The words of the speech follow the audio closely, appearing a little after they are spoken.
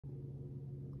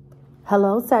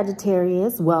Hello,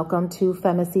 Sagittarius. Welcome to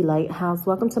Femacy LightHouse.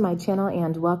 Welcome to my channel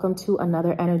and welcome to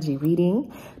another energy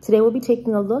reading. Today we'll be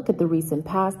taking a look at the recent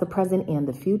past, the present, and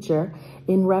the future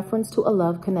in reference to a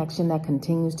love connection that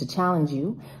continues to challenge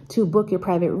you. To book your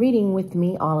private reading with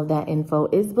me, all of that info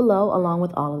is below, along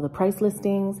with all of the price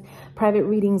listings. Private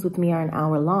readings with me are an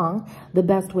hour long. The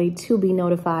best way to be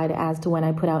notified as to when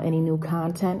I put out any new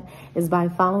content is by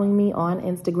following me on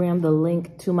Instagram. The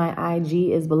link to my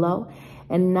IG is below.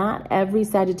 And not every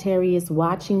Sagittarius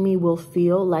watching me will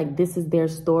feel like this is their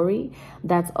story.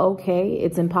 That's okay.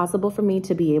 It's impossible for me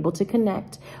to be able to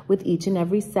connect with each and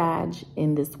every Sag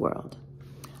in this world.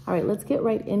 All right, let's get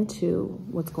right into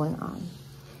what's going on.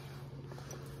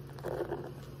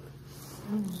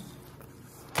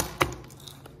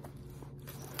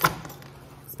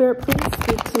 Spirit, please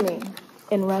speak to me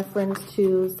in reference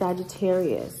to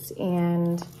Sagittarius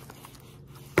and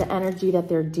the energy that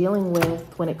they're dealing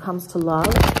with when it comes to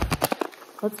love.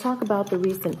 Let's talk about the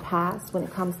recent past when it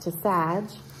comes to Sag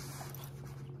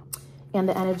and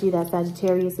the energy that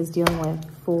Sagittarius is dealing with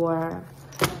for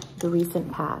the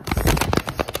recent past.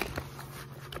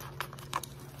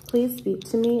 Please speak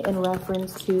to me in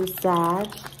reference to Sag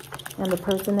and the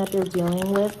person that they're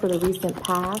dealing with for the recent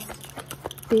past.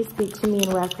 Please speak to me in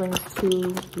reference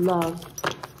to love.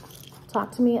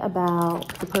 Talk to me about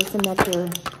the person that you're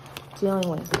dealing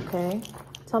with, okay?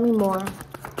 Tell me more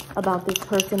about this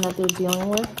person that they're dealing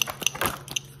with.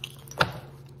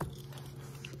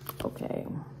 Okay.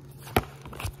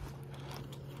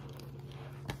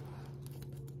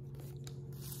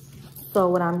 So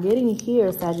what I'm getting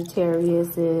here,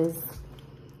 Sagittarius, is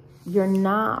you're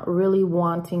not really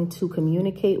wanting to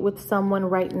communicate with someone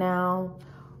right now.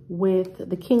 With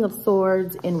the King of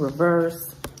Swords in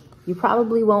reverse, you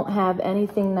probably won't have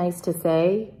anything nice to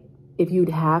say if you'd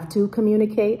have to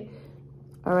communicate.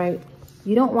 All right.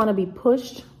 You don't want to be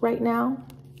pushed right now,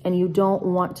 and you don't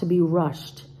want to be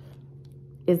rushed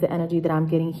is the energy that I'm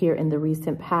getting here in the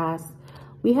recent past.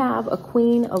 We have a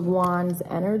Queen of Wands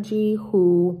energy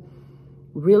who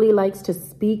really likes to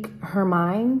speak her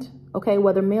mind. Okay.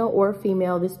 Whether male or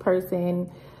female, this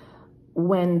person,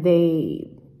 when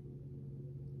they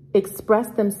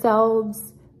express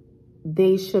themselves,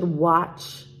 they should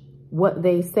watch what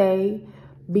they say,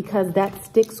 because that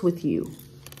sticks with you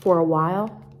for a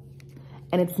while,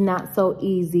 and it's not so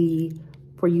easy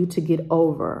for you to get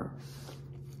over.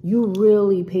 You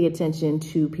really pay attention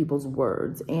to people's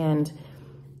words, and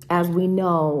as we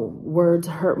know, words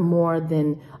hurt more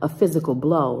than a physical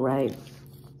blow, right?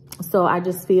 So I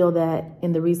just feel that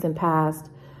in the recent past,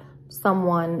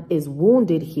 someone is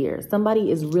wounded here.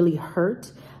 Somebody is really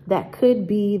hurt. That could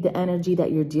be the energy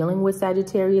that you're dealing with,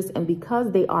 Sagittarius, and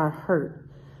because they are hurt,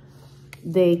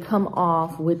 they come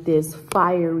off with this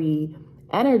fiery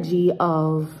energy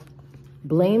of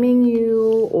blaming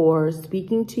you or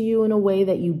speaking to you in a way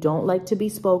that you don't like to be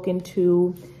spoken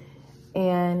to.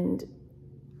 And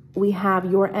we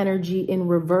have your energy in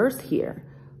reverse here.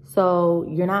 So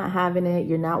you're not having it.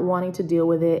 You're not wanting to deal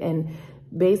with it. And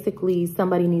basically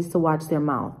somebody needs to watch their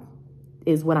mouth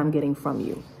is what I'm getting from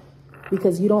you,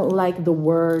 because you don't like the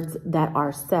words that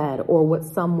are said, or what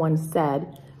someone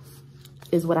said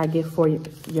is what I get for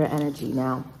your energy.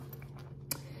 Now,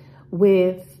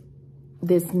 with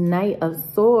this Knight of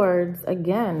Swords,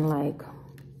 again, like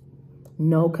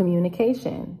no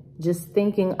communication, just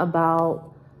thinking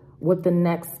about what the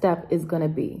next step is going to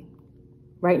be.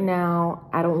 Right now,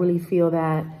 I don't really feel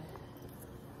that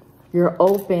you're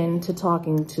open to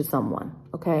talking to someone,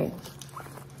 okay?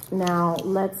 Now,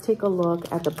 let's take a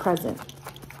look at the present.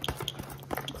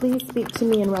 Please speak to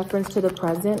me in reference to the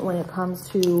present when it comes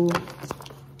to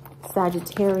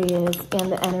Sagittarius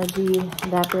and the energy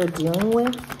that they're dealing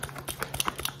with.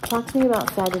 Talk to me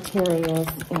about Sagittarius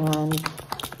and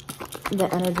the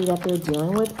energy that they're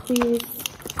dealing with, please.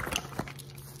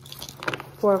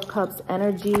 Four of Cups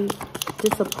energy,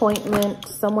 disappointment,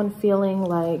 someone feeling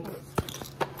like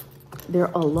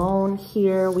they're alone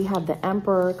here. We have the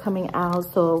Emperor coming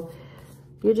out. So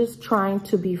you're just trying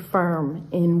to be firm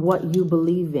in what you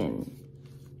believe in.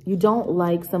 You don't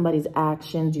like somebody's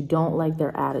actions. You don't like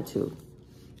their attitude.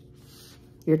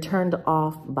 You're turned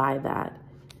off by that.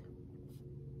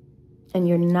 And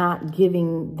you're not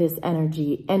giving this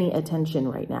energy any attention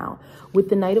right now. With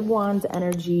the Knight of Wands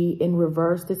energy in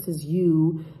reverse, this is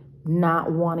you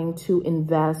not wanting to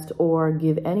invest or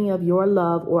give any of your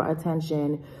love or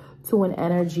attention to an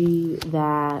energy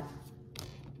that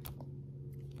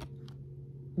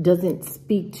doesn't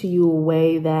speak to you a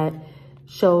way that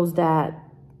shows that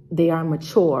they are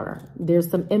mature.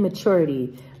 There's some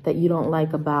immaturity that you don't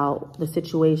like about the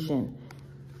situation.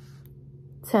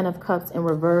 Ten of Cups in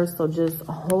reverse. So just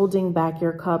holding back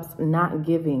your cups, not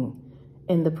giving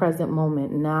in the present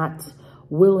moment, not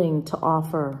willing to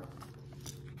offer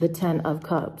the Ten of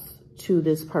Cups to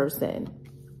this person.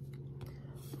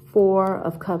 Four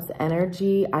of Cups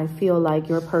energy. I feel like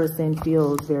your person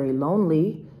feels very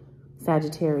lonely,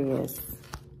 Sagittarius.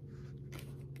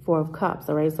 Four of Cups,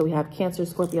 all right? So we have Cancer,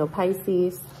 Scorpio,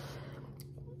 Pisces.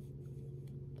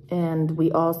 And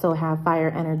we also have fire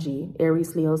energy,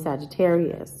 Aries, Leo,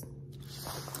 Sagittarius.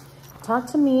 Talk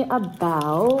to me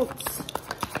about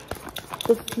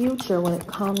the future when it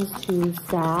comes to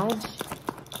Sag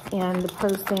and the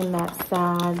person that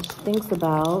Sag thinks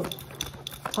about.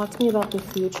 Talk to me about the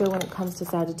future when it comes to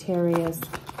Sagittarius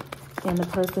and the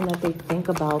person that they think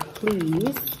about,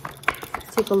 please.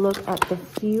 Let's take a look at the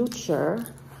future.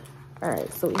 All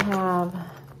right, so we have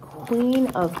Queen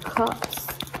of Cups,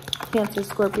 Cancer,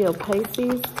 Scorpio,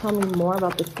 Pisces. Tell me more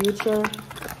about the future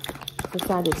for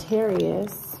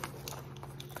Sagittarius.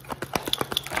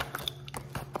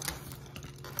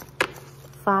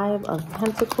 Five of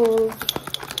Pentacles.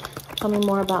 Tell me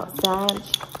more about Sag.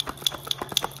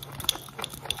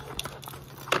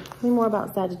 Tell me more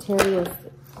about Sagittarius.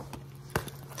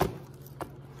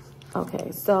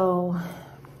 Okay, so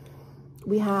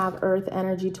we have Earth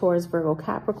energy, Taurus, Virgo,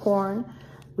 Capricorn.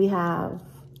 We have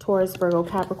Taurus, Virgo,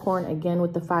 Capricorn, again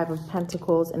with the Five of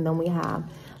Pentacles. And then we have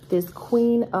this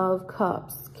Queen of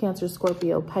Cups, Cancer,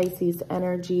 Scorpio, Pisces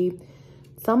energy.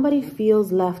 Somebody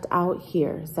feels left out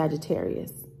here,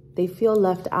 Sagittarius. They feel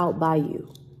left out by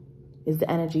you, is the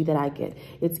energy that I get.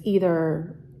 It's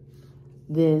either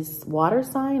this water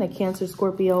sign, a Cancer,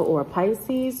 Scorpio, or a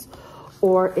Pisces,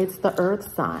 or it's the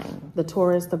Earth sign, the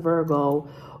Taurus, the Virgo,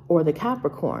 or the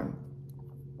Capricorn.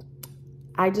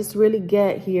 I just really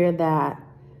get here that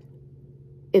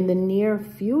in the near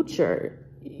future,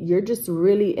 you're just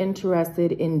really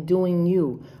interested in doing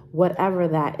you, whatever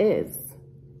that is.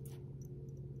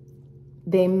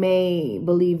 They may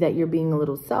believe that you're being a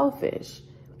little selfish.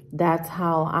 That's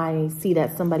how I see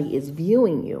that somebody is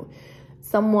viewing you.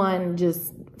 Someone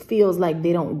just feels like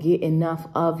they don't get enough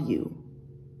of you,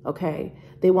 okay?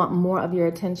 They want more of your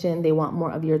attention. They want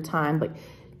more of your time. But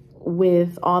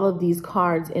with all of these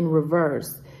cards in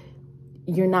reverse,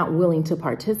 you're not willing to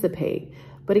participate.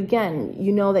 But again,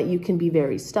 you know that you can be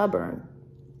very stubborn,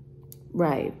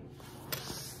 right?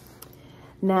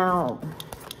 Now,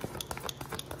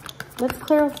 let's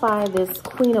clarify this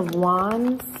Queen of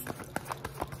Wands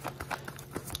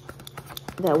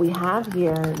that we have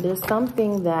here. There's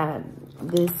something that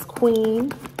this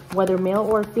queen, whether male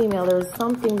or female, there's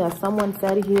something that someone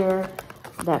said here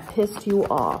that pissed you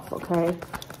off, okay?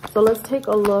 So let's take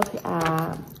a look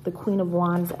at the Queen of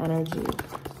Wands energy.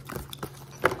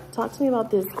 Talk to me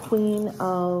about this Queen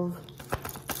of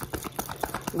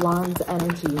Wands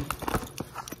energy.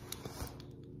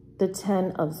 The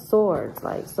Ten of Swords,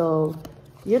 like, so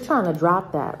you're trying to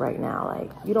drop that right now.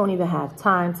 Like, you don't even have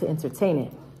time to entertain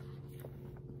it.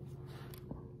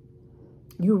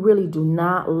 You really do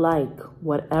not like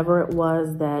whatever it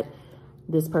was that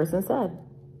this person said.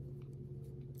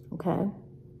 Okay?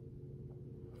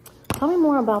 Tell me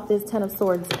more about this Ten of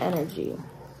Swords energy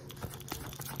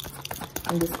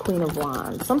and this Queen of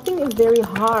Wands. Something is very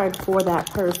hard for that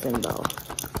person, though.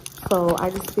 So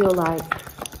I just feel like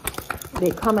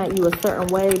they come at you a certain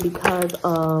way because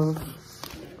of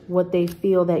what they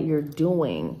feel that you're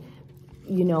doing.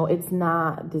 You know, it's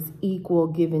not this equal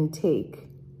give and take.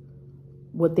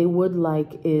 What they would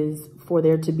like is for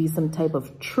there to be some type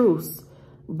of truce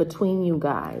between you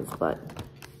guys, but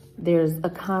there's a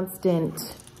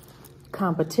constant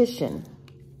competition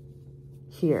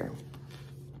here.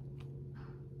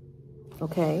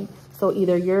 Okay, so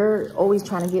either you're always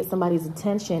trying to get somebody's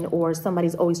attention or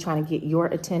somebody's always trying to get your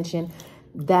attention.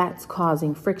 That's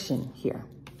causing friction here.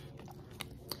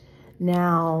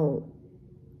 Now,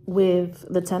 with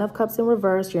the Ten of Cups in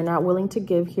reverse, you're not willing to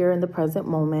give here in the present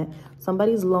moment.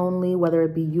 Somebody's lonely, whether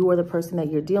it be you or the person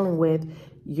that you're dealing with.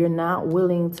 You're not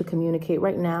willing to communicate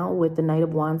right now with the Knight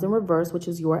of Wands in reverse, which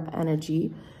is your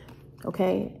energy.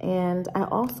 Okay, and I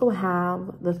also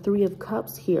have the Three of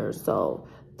Cups here. So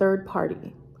third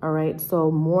party, all right? So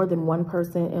more than one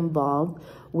person involved,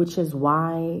 which is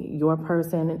why your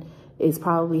person is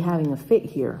probably having a fit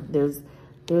here. There's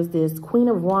this Queen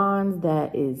of Wands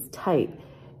that is tight,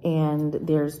 and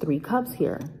there's Three Cups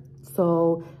here.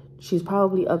 So she's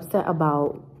probably upset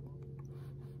about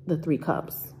the Three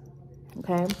Cups,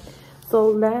 okay? So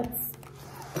let's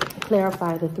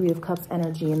clarify the Three of Cups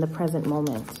energy in the present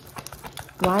moment.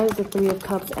 Why is the Three of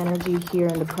Cups energy here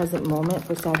in the present moment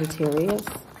for Sagittarius?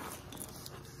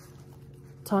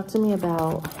 Talk to me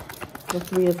about The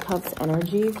Three of Cups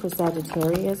energy for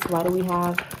Sagittarius. Why do we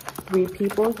have 3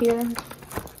 people here?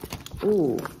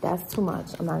 Ooh, that's too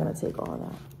much. I'm not going to take all of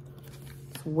that.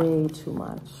 It's way too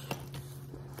much.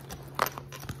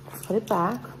 Let's put it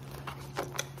back.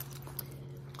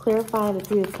 Clarify the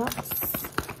Three of Cups.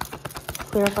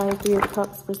 Clarify the Three of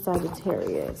Cups for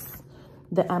Sagittarius.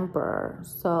 The Emperor.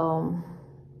 So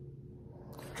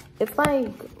it's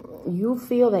like you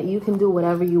feel that you can do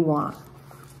whatever you want.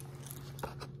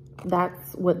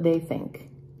 That's what they think.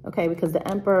 Okay, because the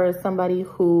Emperor is somebody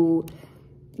who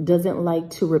doesn't like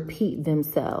to repeat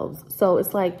themselves. So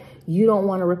it's like you don't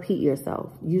want to repeat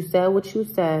yourself. You said what you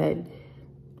said,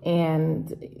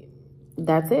 and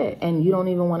that's it. And you don't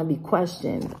even want to be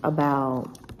questioned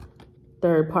about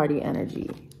third-party energy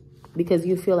because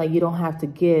you feel like you don't have to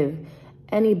give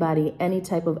anybody any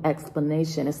type of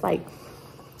explanation. It's like,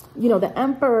 you know, the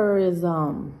Emperor is,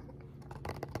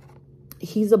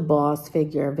 he's a boss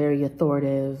figure, very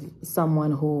authoritative,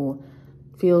 someone who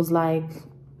feels like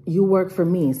you work for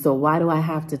me, so why do I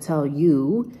have to tell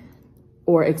you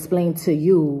or explain to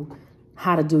you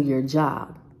how to do your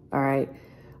job, all right?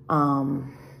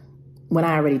 When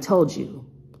I already told you.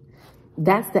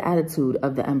 That's the attitude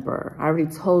of the Emperor. I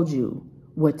already told you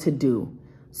what to do,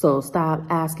 so stop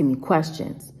asking me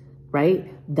questions,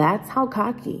 right? That's how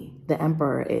cocky the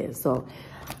Emperor is. So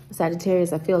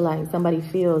Sagittarius, I feel like somebody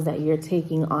feels that you're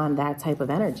taking on that type of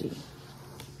energy.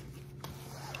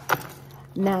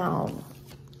 Now,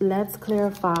 let's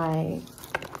clarify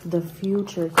the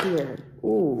future here.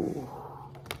 Ooh.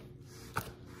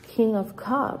 King of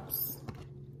Cups.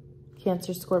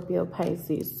 Cancer, Scorpio,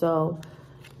 Pisces. So,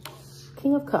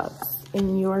 King of Cups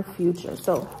in your future.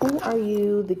 So, who are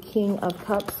you the King of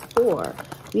Cups for?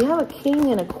 We have a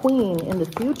king and a queen in the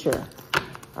future.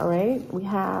 All right? We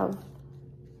have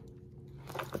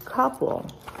a couple.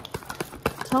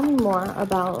 Tell me more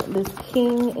about this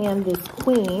king and this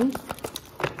queen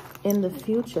in the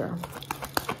future,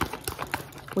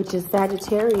 which is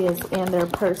Sagittarius and their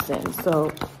person.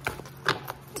 So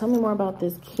tell me more about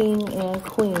this king and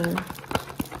queen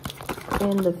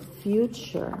in the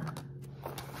future.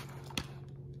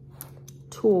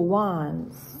 Two of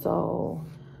Wands. So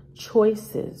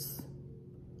choices,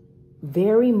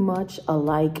 very much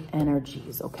alike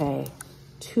energies, okay?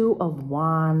 Two of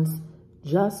Wands,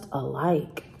 just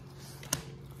alike.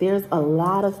 There's a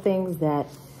lot of things that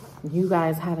you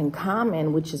guys have in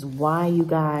common, which is why you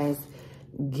guys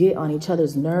get on each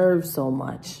other's nerves so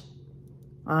much,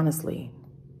 honestly.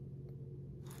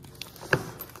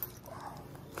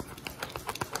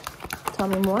 Tell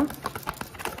me more.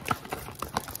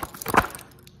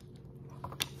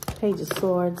 Page of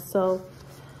Swords. So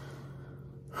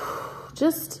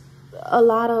just a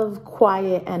lot of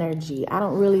quiet energy. I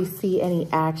don't really see any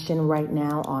action right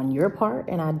now on your part,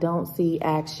 and I don't see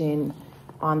action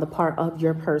on the part of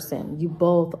your person. You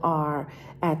both are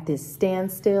at this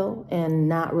standstill and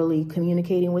not really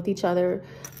communicating with each other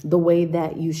the way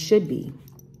that you should be,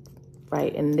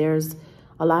 right? And there's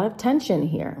a lot of tension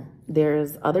here.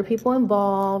 There's other people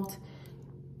involved,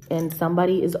 and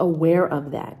somebody is aware of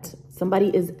that.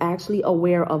 Somebody is actually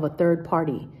aware of a third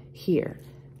party here,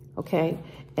 okay?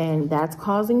 And that's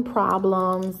causing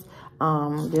problems.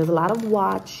 There's a lot of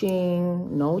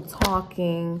watching, no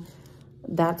talking.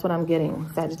 That's what I'm getting,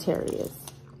 Sagittarius,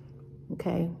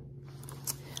 okay?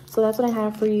 So that's what I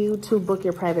have for you to book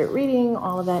your private reading.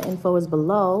 All of that info is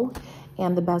below.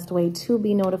 And the best way to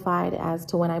be notified as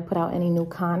to when I put out any new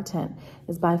content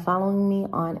is by following me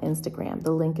on Instagram.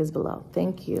 The link is below.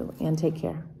 Thank you and take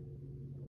care.